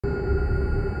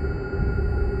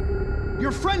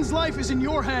Your friend's life is in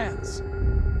your hands.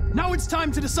 Now it's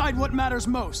time to decide what matters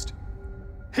most.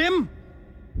 Him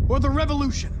or the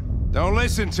revolution? Don't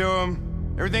listen to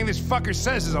him. Everything this fucker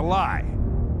says is a lie.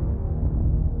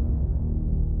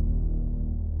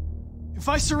 If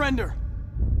I surrender,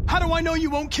 how do I know you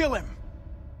won't kill him?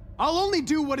 I'll only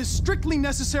do what is strictly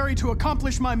necessary to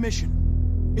accomplish my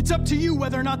mission. It's up to you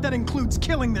whether or not that includes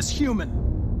killing this human.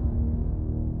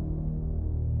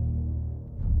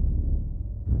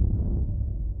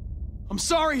 I'm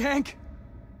sorry, Hank.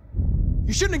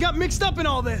 You shouldn't have got mixed up in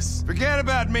all this. Forget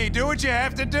about me. Do what you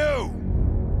have to do.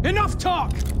 Enough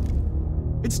talk!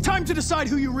 It's time to decide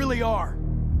who you really are.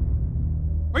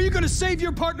 Are you going to save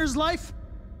your partner's life?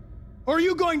 Or are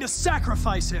you going to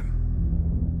sacrifice him?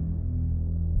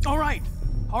 All right.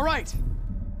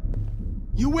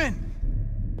 You win.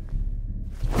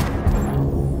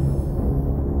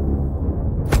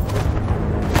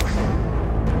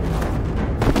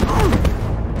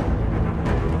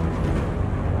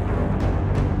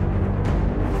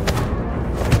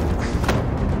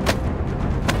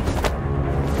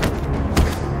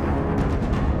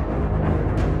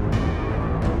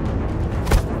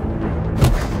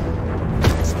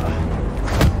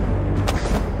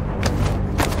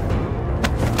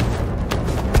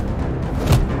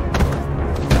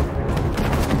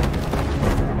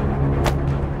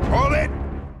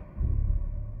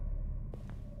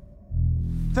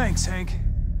 Thanks, Hank.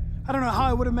 I don't know how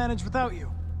I would have managed without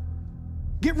you.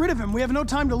 Get rid of him. We have no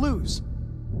time to lose.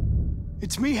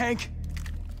 It's me, Hank.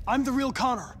 I'm the real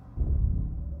Connor.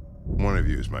 One of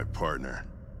you is my partner.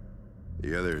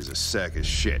 The other is a sack of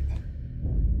shit.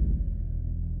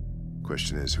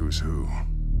 Question is, who's who?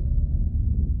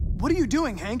 What are you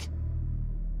doing, Hank?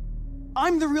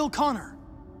 I'm the real Connor.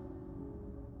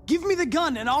 Give me the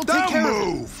gun and I'll take care of it.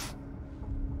 Don't move!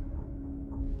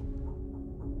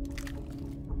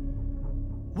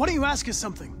 Why don't you ask us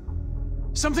something?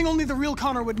 Something only the real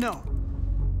Connor would know.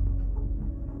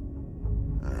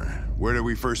 All right. Where did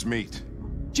we first meet?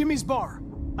 Jimmy's bar.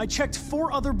 I checked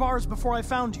 4 other bars before I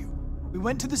found you. We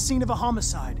went to the scene of a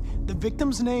homicide. The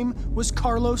victim's name was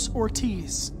Carlos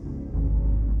Ortiz.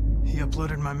 He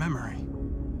uploaded my memory.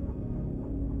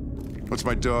 What's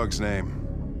my dog's name?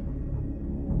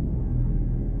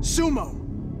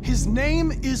 Sumo. His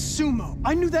name is Sumo.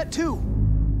 I knew that too.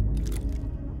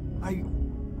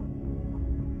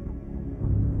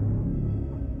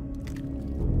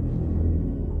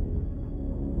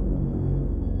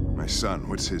 My son,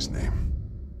 what's his name?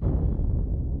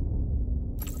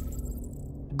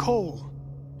 Cole.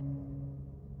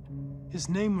 His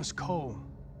name was Cole.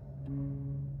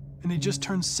 And he just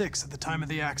turned 6 at the time of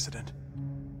the accident.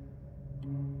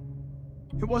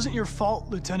 It wasn't your fault,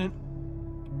 Lieutenant.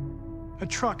 A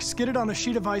truck skidded on a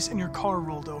sheet of ice and your car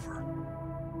rolled over.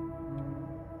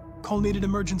 Cole needed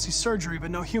emergency surgery,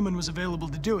 but no human was available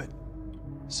to do it.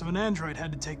 So an android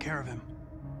had to take care of him.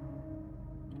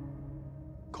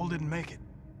 Cole didn't make it.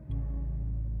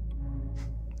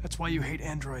 That's why you hate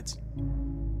androids.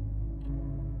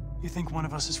 You think one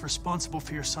of us is responsible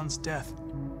for your son's death.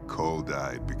 Cole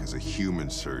died because a human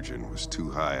surgeon was too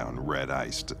high on red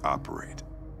ice to operate.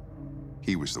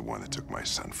 He was the one that took my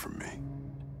son from me.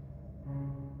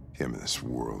 Him in this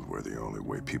world where the only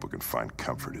way people can find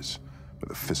comfort is with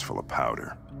a fistful of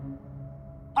powder.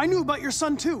 I knew about your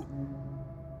son too.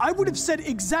 I would have said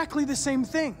exactly the same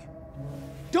thing.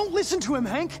 Don't listen to him,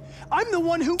 Hank. I'm the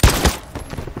one who...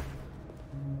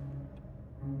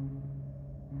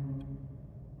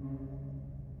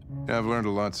 Yeah, I've learned a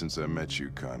lot since I met you,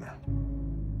 Connor.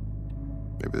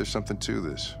 Maybe there's something to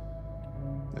this.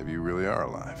 Maybe you really are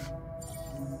alive.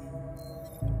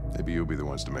 Maybe you'll be the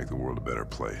ones to make the world a better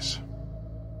place.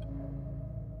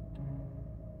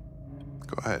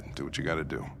 Go ahead, do what you gotta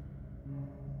do.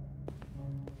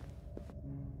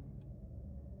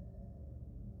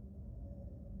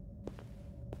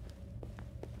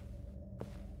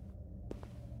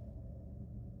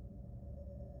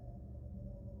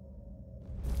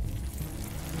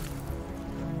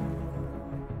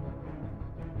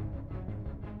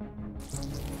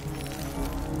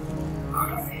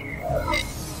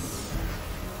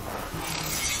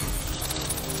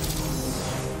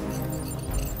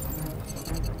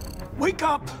 Wake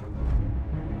up!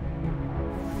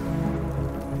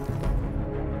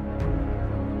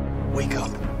 Wake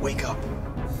up, wake up.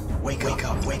 Wake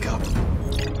up, wake up.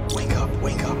 Wake up,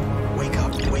 wake up. Wake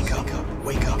up, wake up. Wake up,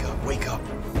 wake up. Wake up.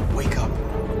 Wake up.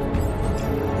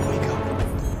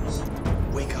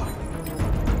 Wake up.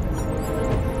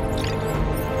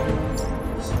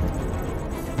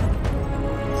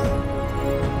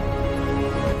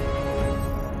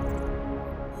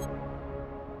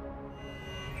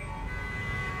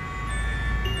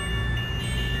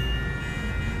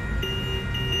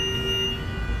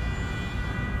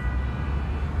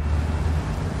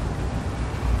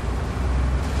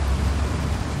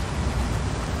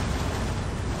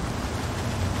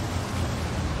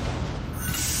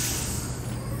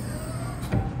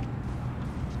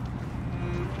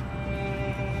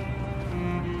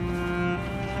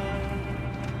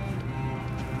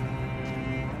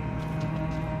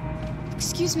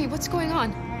 Excuse me, what's going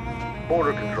on?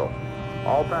 Border control.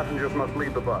 All passengers must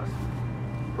leave the bus.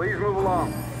 Please move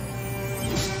along.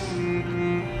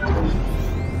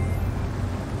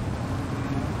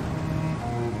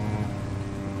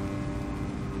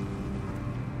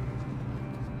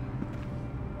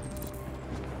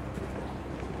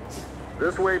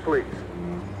 This way, please.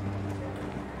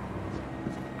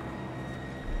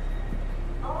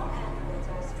 All animals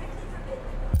are strictly forbidden.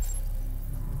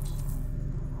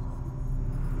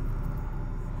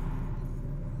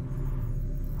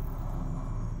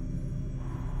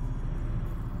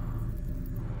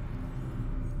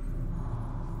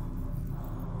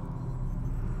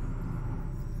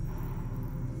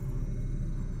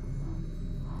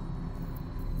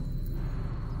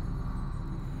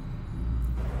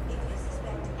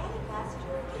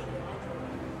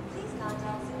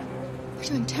 We're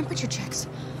doing temperature checks.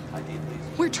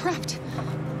 We're trapped.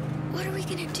 What are we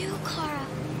gonna do, Kara?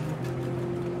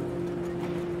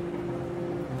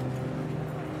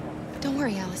 Don't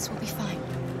worry, Alice. We'll be fine.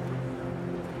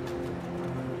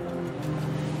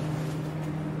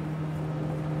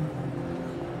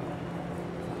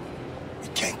 We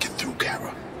can't get through,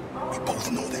 Kara. We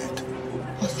both know that.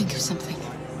 We'll think of something.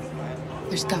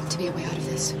 There's got to be a way out of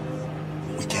this.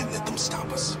 We can't let them stop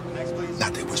us.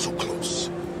 Not that we're so close.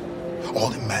 All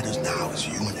that matters now is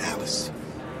you and Alice.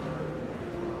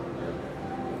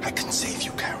 I can save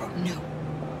you, Kara. No.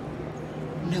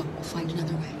 No, we'll find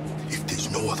another way. If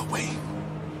there's no other way,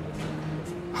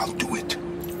 I'll do it.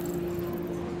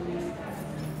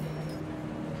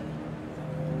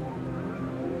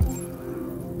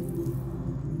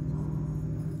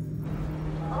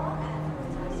 All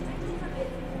animals are strictly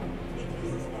forbidden. If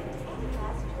you suspect any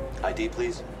passenger, ID,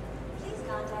 please. please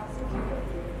contact security.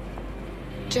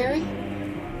 Jerry?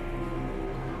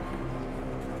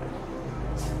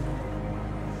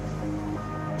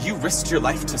 You risked your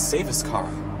life to save us, Kara.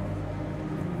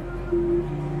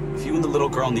 If you and the little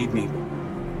girl need me,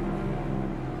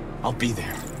 I'll be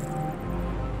there.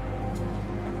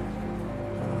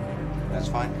 That's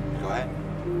fine. Go ahead.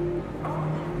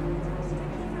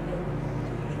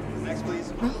 Next,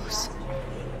 please. Rose.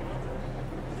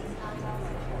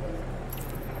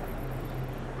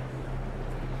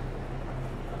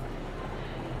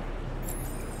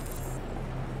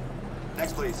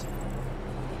 Next, please.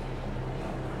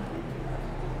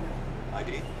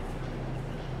 ID.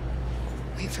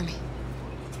 Wait for me.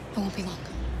 I won't be long.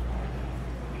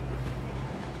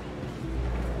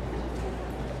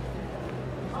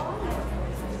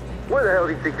 Where the hell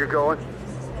do you think you're going?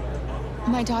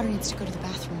 My daughter needs to go to the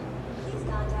bathroom. Please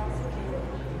contact security.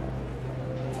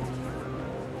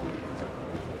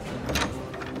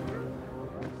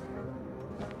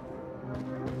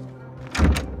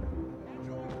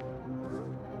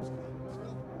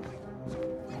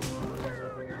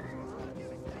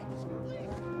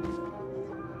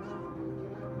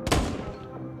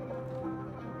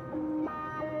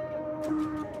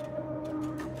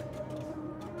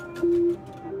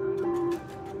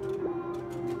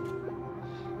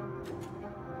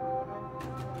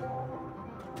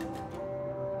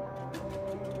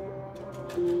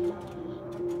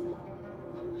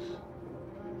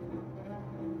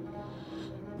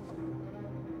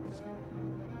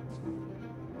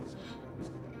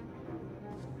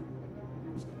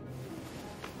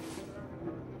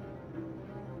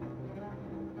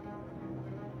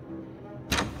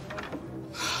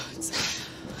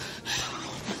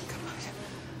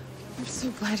 I'm so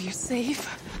glad you're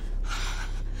safe.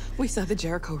 We saw the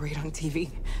Jericho raid on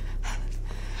TV.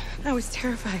 I was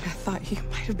terrified. I thought you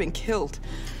might have been killed.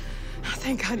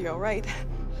 Thank God you're all right.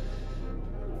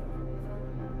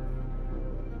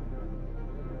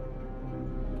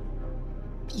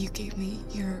 You gave me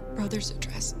your brother's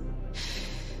address.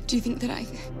 Do you think that I...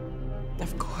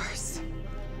 Of course.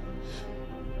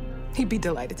 He'd be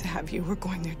delighted to have you. We're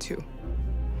going there too.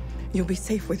 You'll be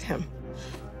safe with him.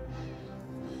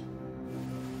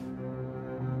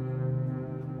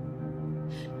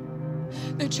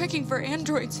 They're checking for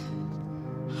androids.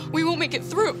 We won't make it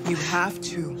through. You have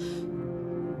to.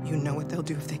 You know what they'll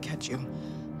do if they catch you.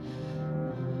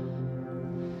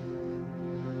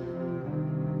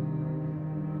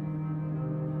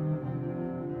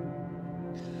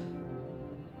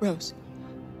 Rose.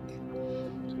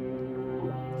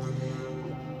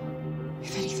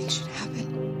 If anything should happen,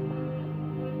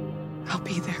 I'll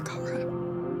be there, Kara.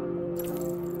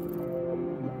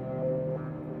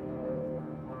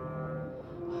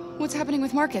 what's happening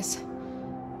with Marcus?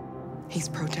 He's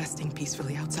protesting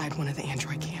peacefully outside one of the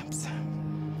android camps.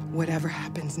 Whatever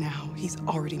happens now, he's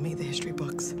already made the history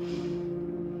books.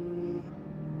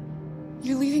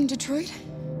 You're leaving Detroit?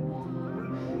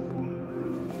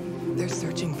 They're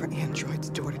searching for androids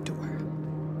door to door.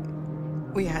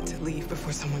 We had to leave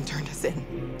before someone turned us in.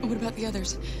 What about the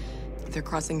others? They're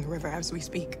crossing the river as we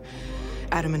speak.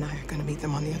 Adam and I are gonna meet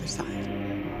them on the other side.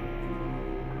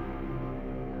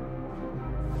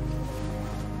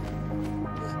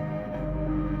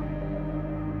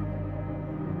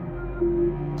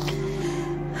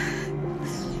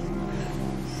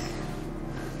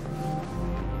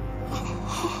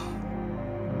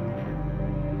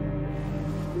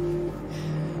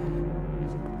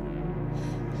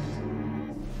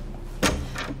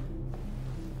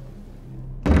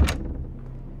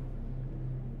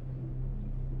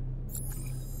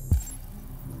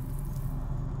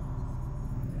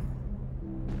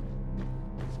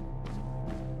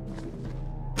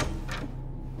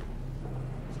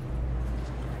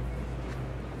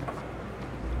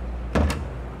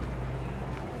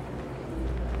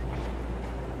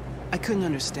 I couldn't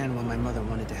understand why my mother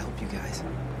wanted to help you guys.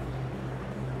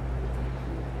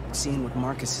 Seeing what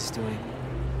Marcus is doing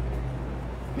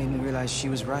made me realize she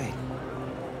was right.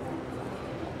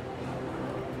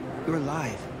 You're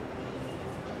alive.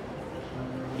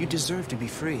 You deserve to be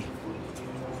free.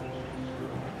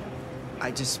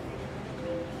 I just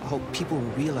hope people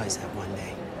will realize that one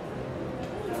day.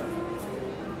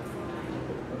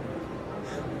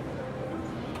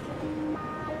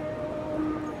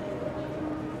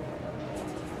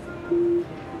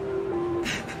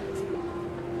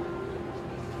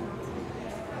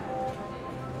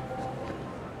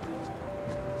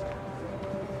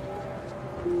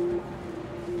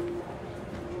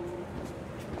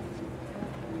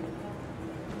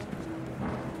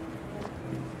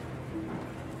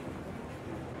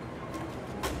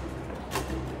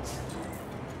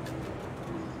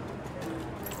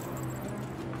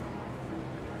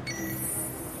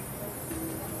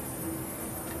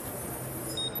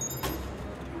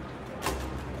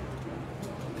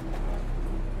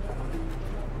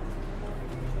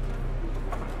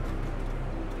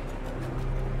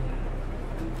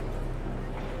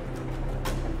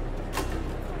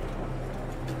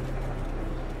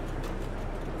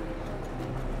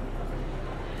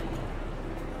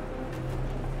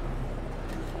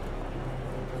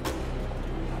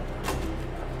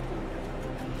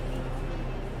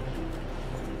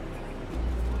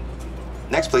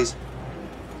 Next, please.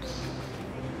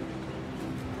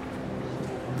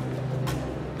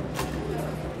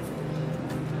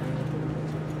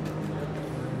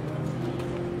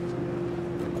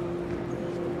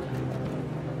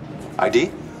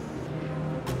 ID?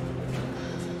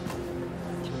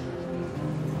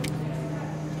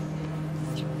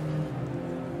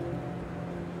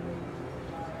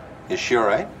 Is she all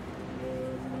right?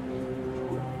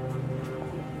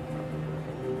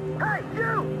 Hey,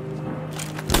 you!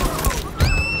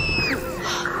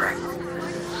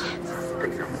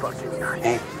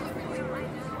 Hey.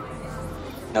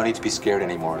 No need to be scared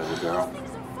anymore, little girl.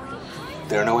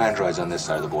 There are no androids on this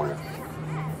side of the border.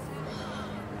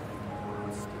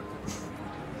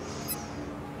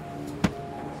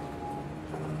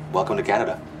 Welcome to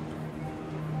Canada.